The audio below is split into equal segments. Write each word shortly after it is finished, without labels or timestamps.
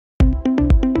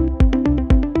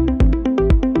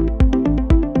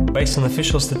Based on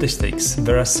official statistics,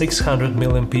 there are 600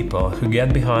 million people who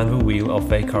get behind the wheel of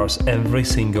their cars every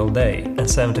single day, and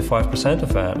 75%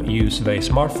 of them use their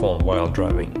smartphone while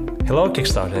driving. Hello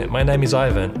Kickstarter, my name is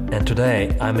Ivan, and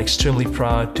today I'm extremely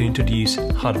proud to introduce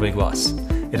HUDWAY Glass.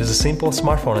 It is a simple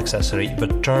smartphone accessory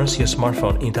that turns your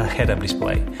smartphone into a head-up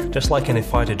display, just like in a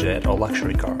fighter jet or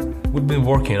luxury car. We've been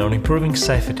working on improving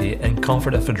safety and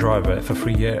comfort of the driver for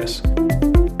 3 years.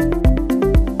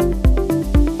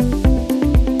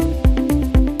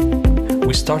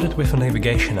 We started with a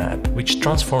navigation app, which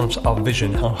transforms our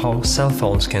vision on how cell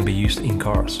phones can be used in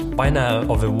cars. By now,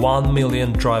 over 1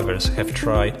 million drivers have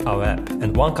tried our app,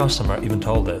 and one customer even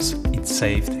told us it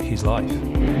saved his life.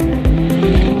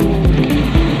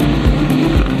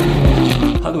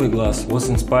 HUDWAY Glass was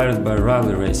inspired by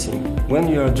rally racing. When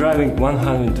you are driving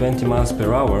 120 miles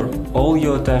per hour, all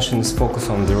your attention is focused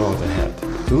on the road ahead.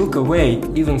 To look away,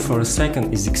 even for a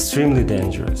second, is extremely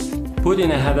dangerous.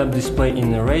 Putting a head-up display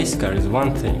in a race car is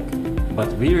one thing,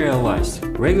 but we realized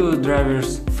regular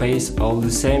drivers face all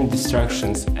the same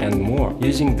distractions and more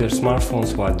using their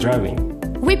smartphones while driving.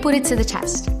 We put it to the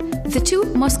test. The two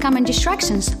most common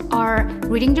distractions are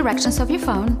reading directions of your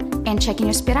phone and checking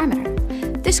your speedometer.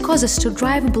 This causes us to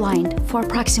drive blind for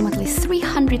approximately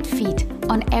 300 feet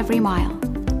on every mile.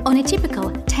 On a typical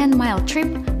 10-mile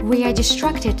trip, we are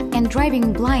distracted and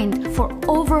driving blind for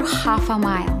over half a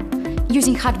mile.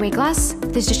 Using HUDWAY Glass,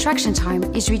 this distraction time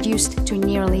is reduced to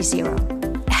nearly zero.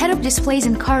 Head-up displays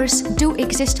in cars do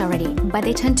exist already, but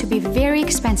they tend to be very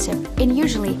expensive and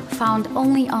usually found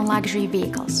only on luxury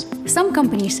vehicles. Some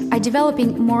companies are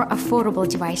developing more affordable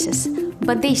devices,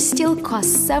 but they still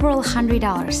cost several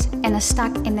 $100s and are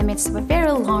stuck in the midst of a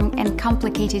very long and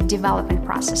complicated development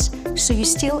process, so you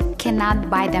still cannot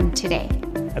buy them today.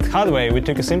 At HUDWAY, we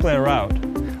took a simpler route.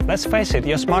 Let's face it,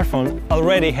 your smartphone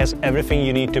already has everything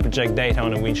you need to project data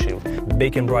on a windshield.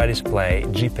 Big and bright display,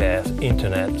 GPS,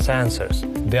 internet, sensors.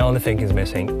 The only thing is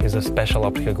missing is a special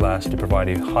optical glass to provide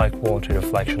you high-quality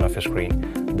reflection of your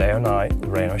screen, day or night,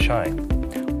 rain or shine.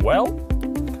 Well,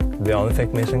 the only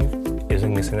thing missing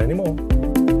isn't missing anymore.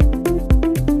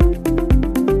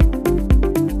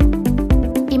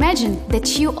 Imagine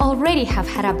that you already have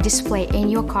head-up display in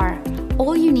your car.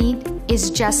 All you need is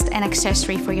just an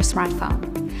accessory for your smartphone.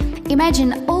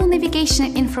 Imagine all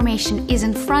navigation information is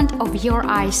in front of your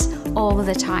eyes all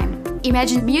the time.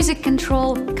 Imagine music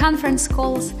control, conference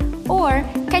calls, or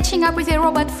catching up with your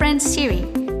robot friend Siri.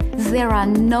 There are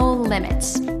no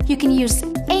limits. You can use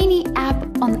any app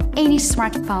on any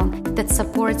smartphone that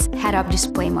supports head-up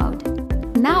display mode.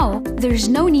 Now, there's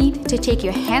no need to take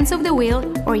your hands off the wheel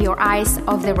or your eyes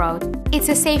off the road. It's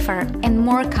a safer and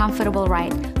more comfortable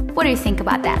ride. What do you think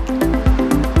about that?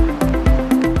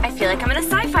 I feel like I'm in a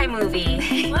sci-fi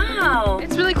movie. Wow.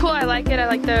 It's really cool. I like it. I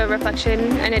like the reflection,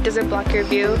 and it doesn't block your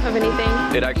view of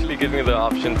anything. It actually gives me the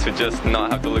option to just not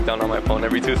have to look down on my phone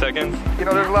every 2 seconds. You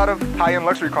know, there's a lot of high-end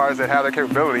luxury cars that have that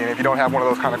capability, and if you don't have one of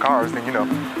those kind of cars, then, I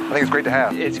think it's great to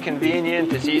have. It's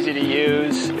convenient, it's easy to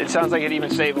use. It sounds like it even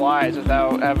saved lives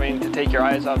without having to take your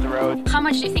eyes off the road. How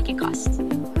much do you think it costs?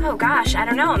 Oh gosh, I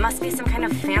don't know. It must be some kind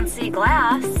of fancy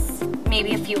glass.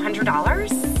 Maybe a few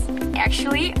 $100s?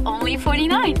 Actually, only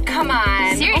 $49. Come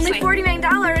on. Seriously? Only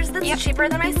 $49? That's cheaper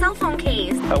than my cell phone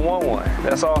case. I want one.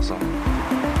 That's awesome.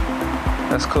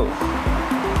 That's cool.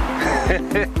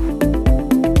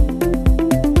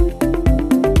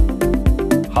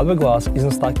 HUDWAY Glass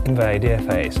isn't stuck in the idea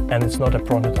phase, and it's not a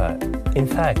prototype. In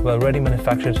fact, we already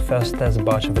manufactured the first test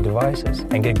batch of the devices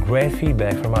and get great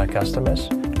feedback from our customers,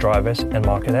 drivers and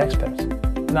market experts.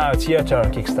 Now it's your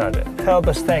turn, Kickstarter. Help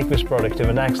us take this product to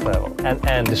the next level and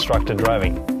end distracted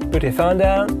driving. Put your phone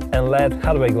down and let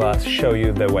HUDWAY Glass show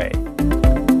you the way.